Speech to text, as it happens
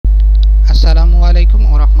আলাইকুম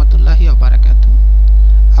ওয়া রাহমাতুল্লাহি ওয়া বারাকাতুহু।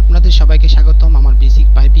 আপনাদের সবাইকে স্বাগতম আমার basic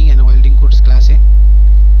piping and welding course ক্লাসে।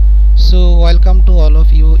 So welcome to all of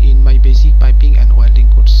you in my basic piping and welding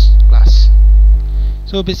course class.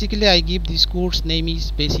 So basically I give this course name is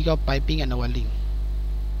Basic of Piping and Welding.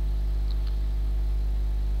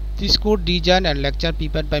 This course design and lecture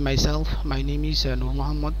prepared by myself. My name is Nur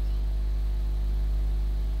Muhammad.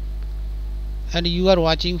 And you are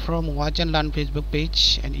watching from Watch and Learn Facebook page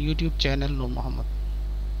and YouTube channel Nur Muhammad.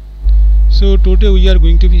 So today we are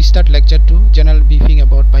going to be start lecture 2, general briefing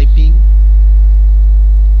about piping.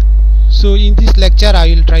 So in this lecture I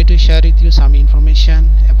will try to share with you some information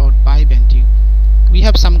about pipe and tube. We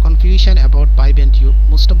have some confusion about pipe and tube.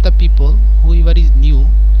 Most of the people, whoever is new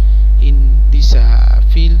in this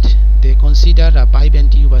field, they consider pipe and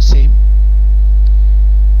tube are same.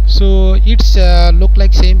 So it's look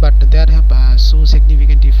like same, but there have so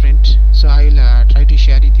significant different. So I will try to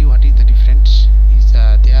share with you what is the difference is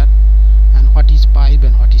there, and what is pipe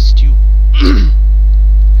and what is tube.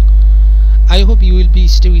 I hope you will be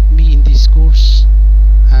stay with me in this course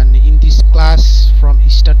and in this class from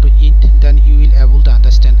start to end. Then you will able to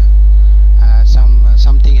understand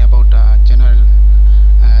something about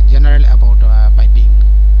general about piping.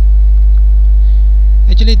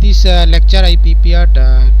 Actually this lecture I prepared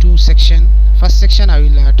two section. First section I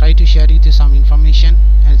will try to share with you some information,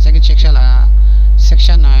 and second section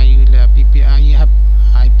I will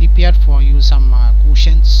I prepared for you some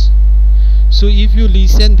questions. So if you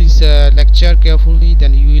listen this lecture carefully,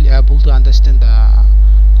 then you will able to understand the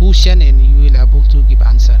question and you will able to give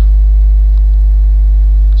answer.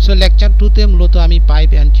 So lecture 2 তে মূলত আমি pipe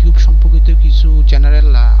and tube সম্পর্কিত কিছু general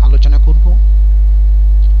আলোচনা করব।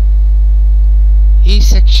 এই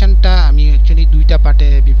সেকশনটা আমি অ্যাকচুয়ালি দুইটা পার্টে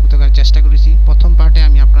বিভক্ত করার চেষ্টা করেছি। প্রথম পার্টে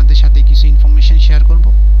আমি আপনাদের সাথে কিছু ইনফরমেশন শেয়ার করব,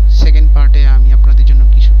 সেকেন্ড পার্টে আমি আপনাদের জন্য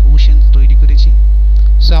কিছু কোশ্চেন তৈরি করেছি।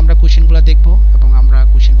 সো আমরা কোশ্চেনগুলো দেখব এবং আমরা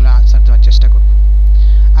কোশ্চেনগুলো আনসার দেওয়ার চেষ্টা করব।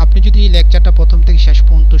 আপনি যদি এই লেকচারটা প্রথম থেকে শেষ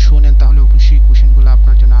পর্যন্ত শুনেন তাহলে অবশ্যই কোশ্চেনগুলো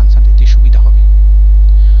আপনার জন্য আনসার দিতে সুবিধা হবে।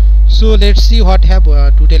 So let's see what have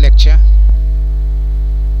today lecture.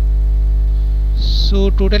 So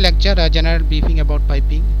today lecture general briefing about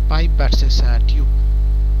piping, pipe versus tube.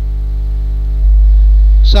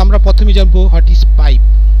 So আমরা প্রথমে জানবো what is pipe.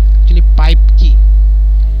 Actually pipe কি?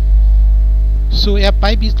 So a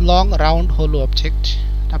pipe is long round hollow object.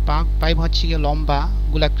 তা pipe হচ্ছে লম্বা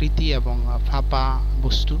গোলাকৃতি এবং ফাঁপা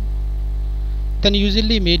বস্তু। Then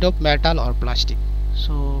usually made of metal or plastic.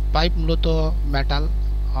 So pipe মূলত মেটাল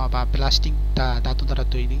বা প্লাস্টিক ধাতু দ্বারা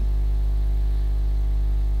তৈরি।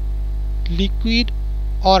 Liquid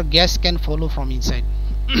or gas can follow from inside.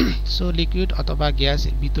 So liquid অথবা গ্যাস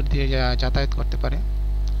ভিতর দিয়ে যাতায়াত করতে পারে।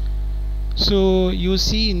 So you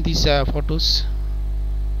see in these photos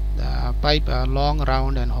the pipe long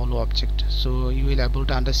round and hollow object. So you will able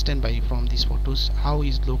to understand by from these photos how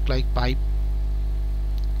is look like pipe.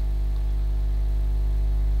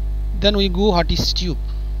 Then we go what is tube.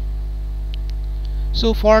 So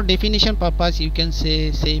for definition purpose you can say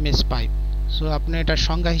same as pipe. So আপনি এটার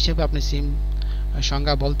সংজ্ঞা হিসেবে আপনি same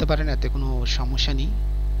সংজ্ঞা বলতে পারেন, এতে কোনো সমস্যা নেই।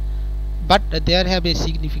 But there have a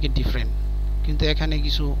significant different, কিন্তু এখানে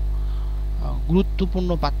কিছু গুরুত্বপূর্ণ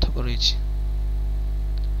পার্থক্য রয়েছে।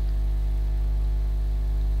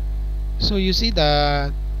 So you C the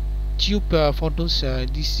tube photos,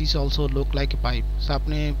 this is also look like a pipe. So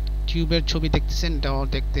আপনি টিউবের ছবি দেখতেছেন, এটাও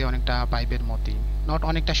দেখতে অনেকটা পাইপের মতোই, নট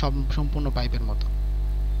অনেকটা সম্পূর্ণ পাইপের মতো।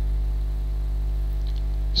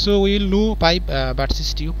 So we will know pipe versus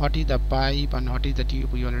tube. What is the pipe and what is the tube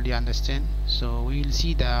we already understand. So we will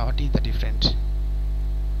see the what is the difference.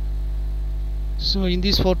 So in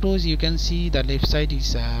these photos you can see the left side is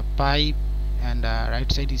pipe and right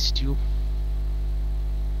side is tube.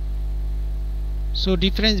 So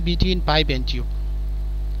difference between pipe and tube.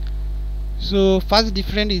 So first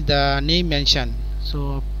difference is the name mentioned. So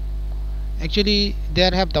actually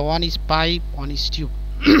there have the one is pipe, one is tube.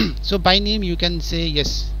 So by name you can say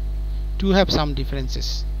yes, to have some differences.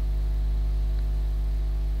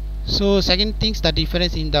 So second things, the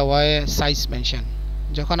difference in the wire size mentioned.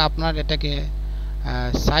 যখন আপনার এটাকে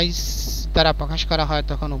size দ্বারা প্রকাশ করা হয়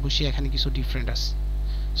তখন অবশ্যই এখানে কিছু ডিফারেন্ট আছে।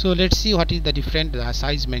 So let's see what is the different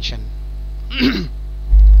size mentioned.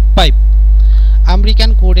 Pipe.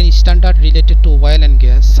 American code and standard related to oil and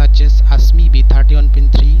gas such as ASME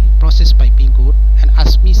B31.3 process piping code and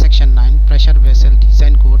ASME section 9 pressure vessel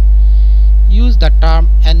design code use the term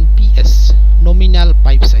NPS, nominal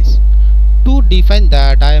pipe size, to define the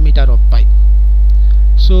diameter of pipe.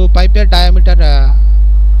 So pipe diameter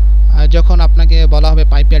যখন আপনাকে বলা হবে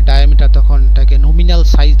পাইপের diameter তখন এটাকে nominal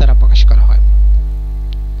size দ্বারা প্রকাশ করা হয়।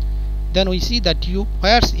 Then we see the tube,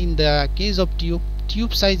 whereas in the case of tube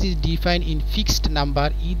tube size is defined in fixed number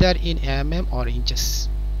either in mm or inches.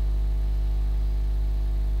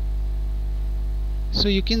 So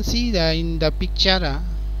you can see in the picture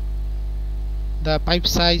the pipe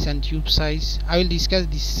size and tube size. I will discuss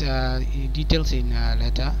these details in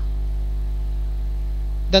later.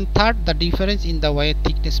 Then third, the difference in the wire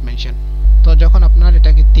thickness mentioned. তো যখন আপনার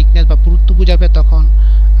এটাকে thickness বা পুরুত্ব বুঝাবে তখন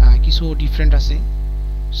কিছু different আছে.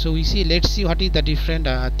 So we see, let's see what is the different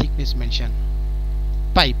thickness mentioned.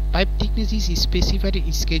 Pipe thickness is specified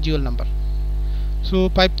in schedule number. So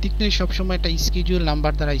pipe thickness সবসময় একটা schedule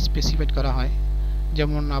number দ্বারা specified করা হয়।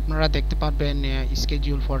 যেমন আপনারা দেখতে পারবেন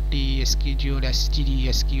schedule 40, schedule STD,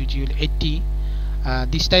 schedule 80.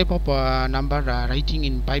 This type of number writing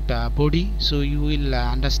in pipe body, so you will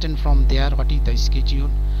understand from there what is the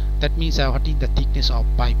schedule. That means what is the thickness of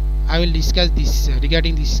pipe. I will discuss this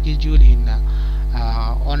regarding this schedule in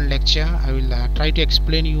on lecture. I will try to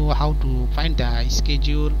explain you how to find the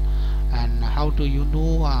schedule and how to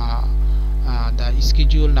the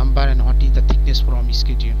schedule number and what is the thickness from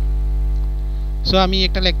schedule. So আমি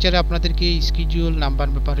একটা লেকচারে আপনাদেরকে schedule number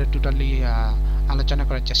ব্যাপারে totally আলোচনা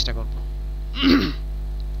করার চেষ্টা করব।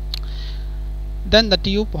 Then the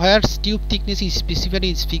tube, where tube thickness is specified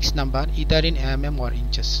is fixed number either in mm or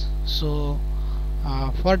inches. So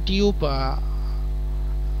for tube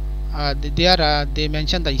they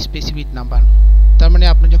mention the specific number. তার মানে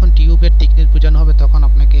আপনি যখন টিউবের thickness বোঝানো হবে তখন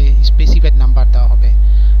আপনাকে specified নাম্বার দেওয়া হবে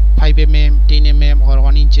 5 mm, 10 mm or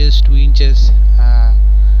 1 inches, 2 inches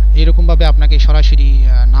এরকম ভাবে আপনাকে সরাসরি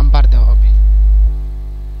নাম্বার দেওয়া হবে।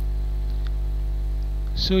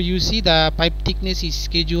 So you see the pipe thickness is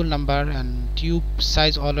schedule number and tube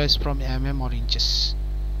size always from mm or inches.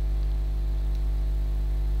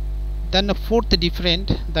 Then the fourth the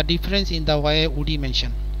difference in the wire would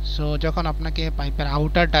mention. So যখন আপনাকে পাইপের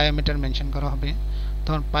outer diameter mention করা হবে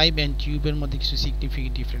তখন pipe and টিউবের মধ্যে কিছু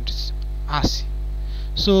significant difference আছে।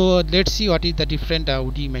 So let's see what is the different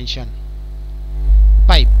would mention.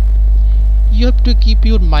 Pipe, you have to keep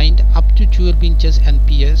your mind up to 12 inches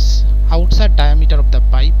NPS. Outside diameter of the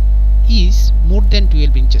pipe is more than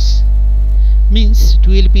 12 inches, means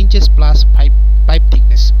 12 inches plus pipe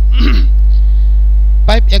thickness.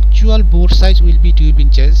 Pipe actual bore size will be 12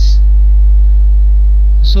 inches.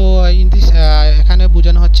 So in this এখানে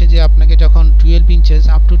বোঝানো হচ্ছে যে আপনাকে যখন 12 inches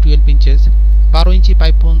up to 12 inches 12 inch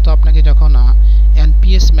pipe পর্যন্ত আপনাকে যখন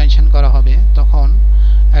NPS mention করা হবে তখন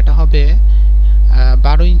এটা হবে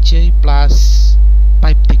 12 ইঞ্চি প্লাস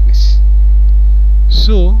পাইপ থিকনেস।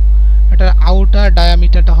 সো এটার আউটার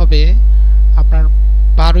ডায়ামিটারটা হবে আপনার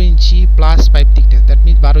 12 ইঞ্চি plus pipe thickness, that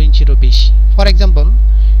means 12 ইঞ্চিরও বেশি। For example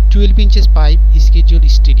 12 inches pipe schedule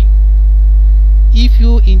steady. If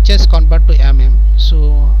you inches convert to mm, so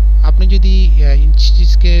আপনি যদি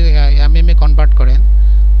ইঞ্চিসকে mm এ কনভার্ট করেন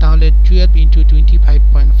তাহলে 12 into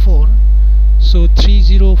 25.4, so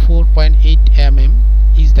 304.8 mm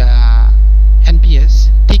is the NPS.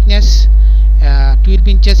 Thickness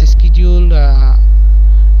 12 inches schedule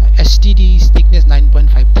STD is thickness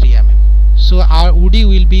 9.53 mm. So our OD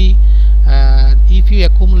will be if you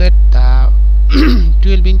accumulate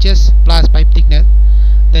 12 inches plus pipe thickness,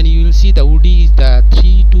 then you will see the OD is the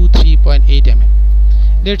 323.8 mm.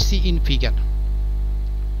 Let's see in figure.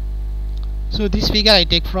 So this figure I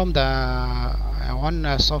take from the one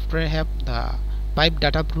software app, the Pipe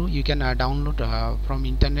Data Pro. You can download from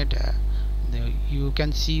internet. You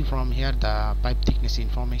can see from here the pipe thickness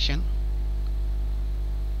information.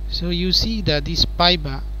 So you see that this pipe,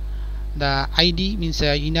 the ID means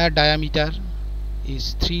inner diameter is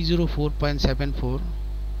 304.74.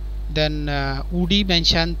 Then OD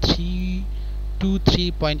mentioned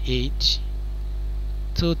 323.8.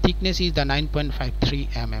 So thickness is the 9.53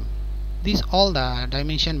 mm. These all the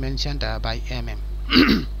dimension mentioned by mm.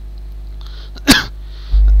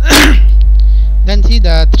 Then see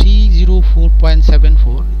the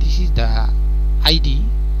 304.74. This is the ID.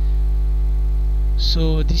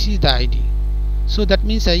 So this is the ID. So that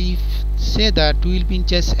means if say the 12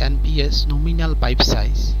 inches NPS nominal pipe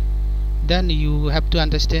size, then you have to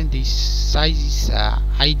understand this size is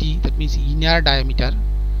ID, that means inner diameter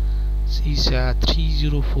is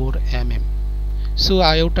 304 mm. So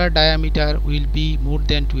outer diameter will be more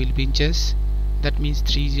than 12 inches, that means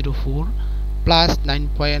 304 plus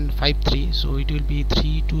 9.53, so it will be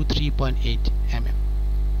 323.8 mm.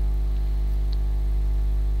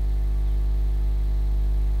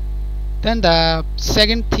 Then the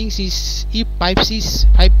second thing is, if pipe size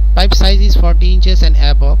is 40 inches and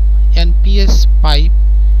above, NPS pipe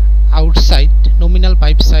outside nominal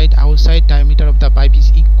pipe side outside diameter of the pipe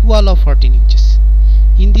is equal of 14 inches.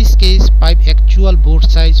 In this case, pipe actual bore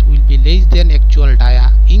size will be less than actual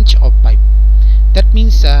inch of pipe. That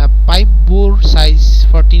means pipe bore size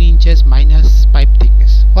 14 inches minus pipe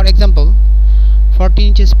thickness. For example, 14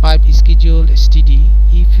 inches pipe is scheduled STD.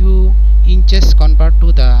 If you inches convert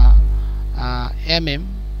to the mm,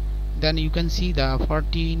 then you can see the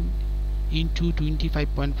 14 into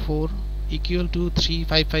 25.4 equal to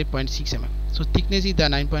 355.6 mm. So thickness is the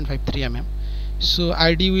 9.53 mm. So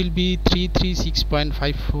ID will be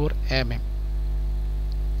 336.54 mm.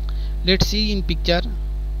 Let's see in picture.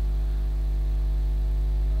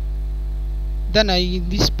 Then in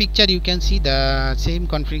this picture you can see the same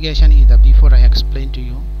configuration is the before I explained to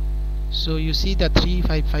you. So you see the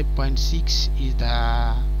 355.6 is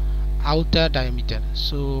the outer diameter,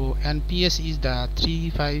 so NPS is the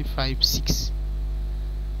 3556.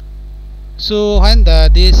 So when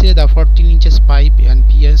they say the 14 inches pipe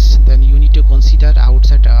NPS, then you need to consider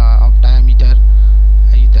outside of diameter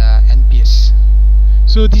is the NPS.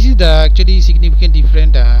 So this is the actually significant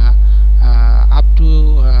different up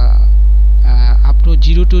to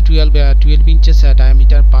 0 to 12 inches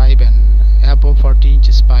diameter pipe and above 14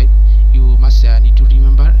 inches pipe. You must need to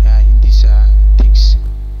remember in these things.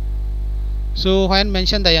 So when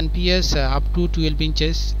mention the NPS up to 12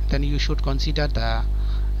 inches, then you should consider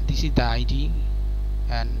this is the ID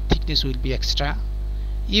and thickness will be extra.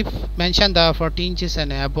 If mention the 14 inches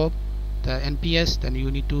and above the NPS, then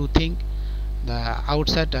you need to think the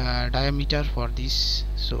outside diameter for this.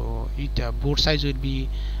 So it bore size will be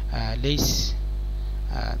less,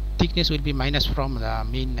 thickness will be minus from the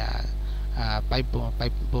main pipe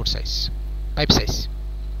size.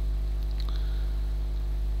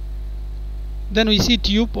 Then we see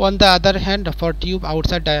tube. On the other hand, for tube,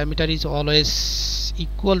 outside diameter is always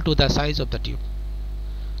equal to the size of the tube.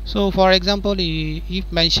 So for example, if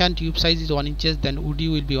mentioned tube size is 1 inches, then UD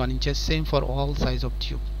will be 1 inches. Same for all size of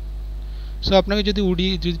tube. So আপনাকে যদি UD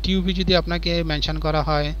টিউবে যদি আপনাকে mention করা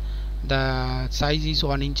হয় the size is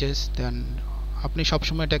 1 inches, then আপনি সব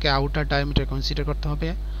সময় এটাকে আউটার ডায়ামিটার কনসিডার করতে হবে.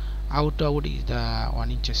 Outer is the 1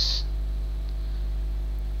 inches.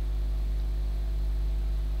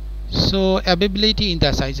 So availability in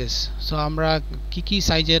the sizes. So আমরা কি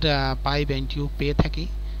সাইজের পাইপ এন্ড টিউব পেয়ে থাকি.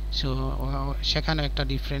 So সেখানে একটা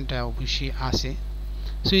ডিফারেন্ট অবশ্যই আছে.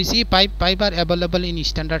 So you see pipe are available in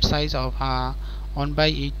standard size of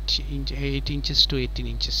 1/8 inches to 18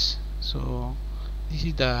 inches. So this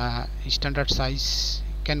is the standard size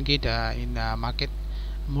can get in market.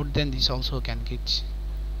 More than this also can get.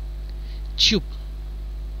 Tube.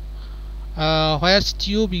 Whereas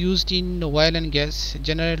tube used in oil and gas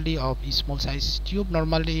generally of small size. Tube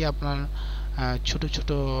normally আপনার ছোট ছোট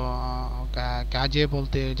কাজে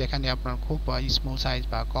বলতে যেখানে আপনার খুব small size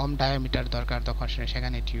বা কম diameter দরকার, তখন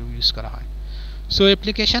সেখানে টিউব ইউজ করা হয়. So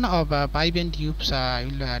application of pipe and tubes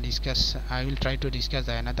I will try to discuss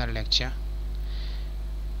another lecture.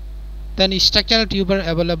 Then structural tubular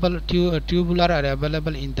are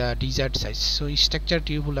available in the desired size. So structural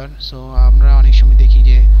tubular, so আমরা অনেক সময় দেখি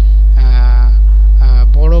যে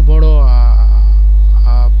বড়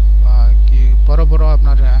বড়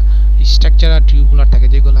আপনার স্ট্রাকচারাল টিউবুলার থাকে,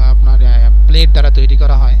 যেগুলো আপনার প্লেট দ্বারা তৈরি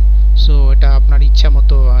করা হয়. সো এটা আপনার ইচ্ছা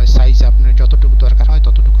মতো সাইজ আপনার যতটুকু দরকার হয়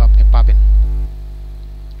ততটুকু আপনি পাবেন.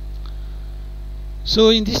 So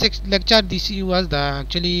in this lecture, this was the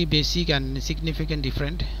actually basic and significant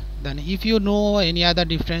different. Then if you know any other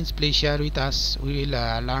difference, please share with us. We will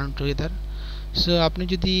learn together. So আপনি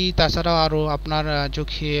যদি তাছাড়াও আরো আপনার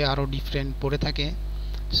চোখে আরো ডিফারেন্ট পড়ে থাকে,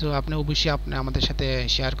 সো আপনি অবশ্যই আপনি আমাদের সাথে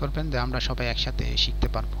শেয়ার করবেন, যে আমরা সবাই একসাথে শিখতে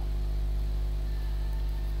পারবো.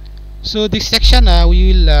 So this section we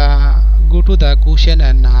will go to the question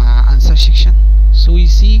and answer section. So we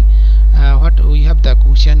see what we have the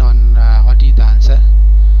question on what is the answer.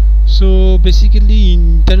 So basically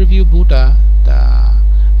interview Buddha, the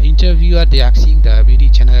interviewer, they asking the very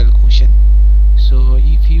general question. So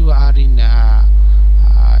if you are in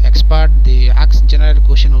expert, they ask general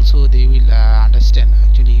question also, they will understand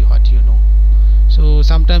actually what you know. So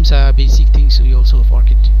sometimes basic things we also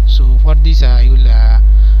forget. So for this I will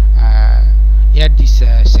add this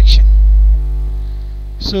section.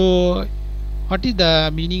 So what is the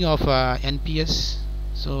meaning of NPS?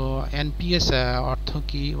 So NPS অর্থ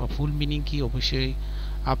কি বা full meaning কি অবশ্যই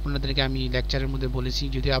আপনাদেরকে আমি লেকচারের মধ্যে বলেছি.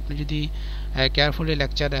 যদি আপনি কেয়ারফুলি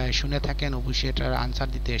লেকচার শুনে থাকেন, অবশ্যই এটার আনসার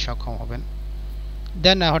দিতে সক্ষম হবেন.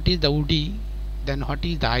 Then what is the UD? Then what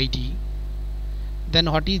is the ID? Then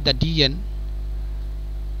what is the DN?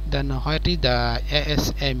 Then what is the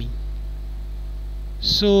ASME?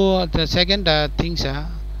 So the second things are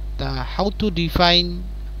the how to define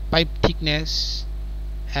pipe thickness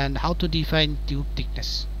and how to define tube thickness.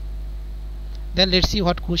 Then let's see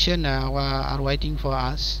what question are waiting for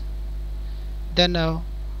us. Then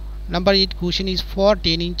Number 8 question is for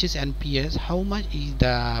 10 inches NPS how much is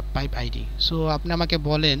the pipe ID? So আপনি আমাকে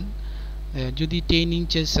বলেন যদি 10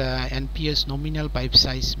 inches NPS nominal pipe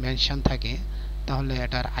size mention থাকে তাহলে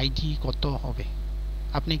এটার ID কত হবে,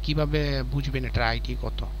 আপনি কিভাবে বুঝবেন এটার আইডি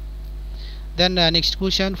কত? Then next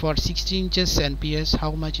question, for 60 inches NPS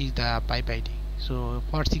how much is the pipe ID? So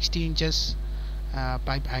for 60 inches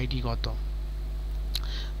pipe ID কত?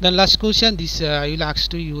 Then last question, this I will ask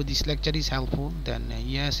to you, this lecture is helpful, then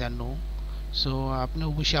yes and no. So আপনি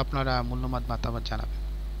অবশ্যই আপনার মূল্যবান মতামত জানাবেন।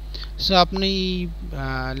 So আপনি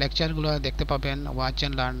লেকচারগুলো দেখতে পাবেন watch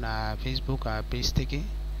and learn Facebook page থেকে।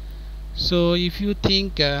 So if you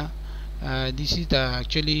think this is the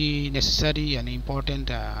actually necessary and important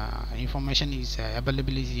information is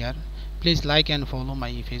available is here, please like and follow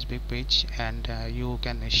my Facebook page, and you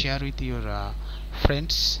can share with your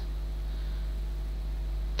friends.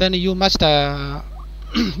 Then you must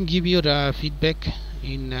give your feedback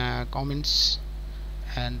in comments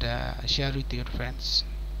and share with your friends.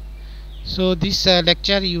 So this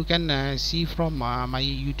lecture you can see from my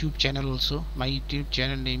YouTube channel also. My YouTube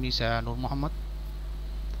channel name is Nur Muhammad.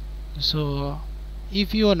 So if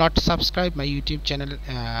you are not subscribed my YouTube channel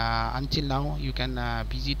until now, you can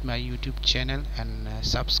visit my YouTube channel and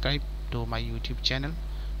subscribe to my YouTube channel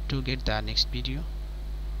to get the next video.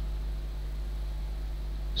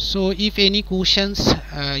 So if any questions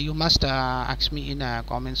you must ask me in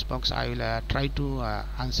comments box. I will try to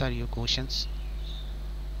answer your questions,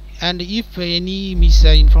 and if any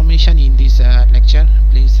misinformation in this lecture,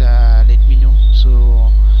 please let me know, so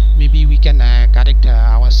maybe we can correct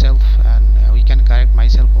ourselves, and we can correct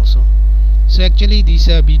myself also. So actually this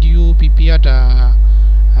video prepared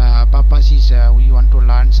purpose is we want to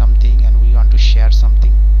learn something and we want to share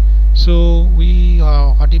something. So we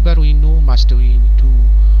whatever we know must we to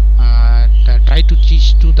try to teach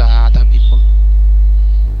to the other people.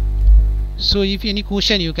 So if any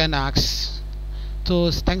question you can ask. So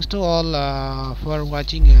thanks to all for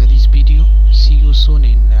watching this video. See you soon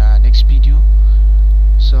in next video.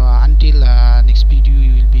 So until next video,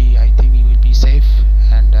 you will be, I think you will be safe,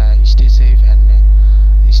 and stay safe, and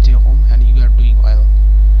stay home, and you are doing well.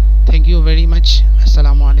 Thank you very much.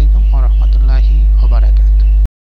 Assalamu alaikum wa rahmatullahi wa barakatuh.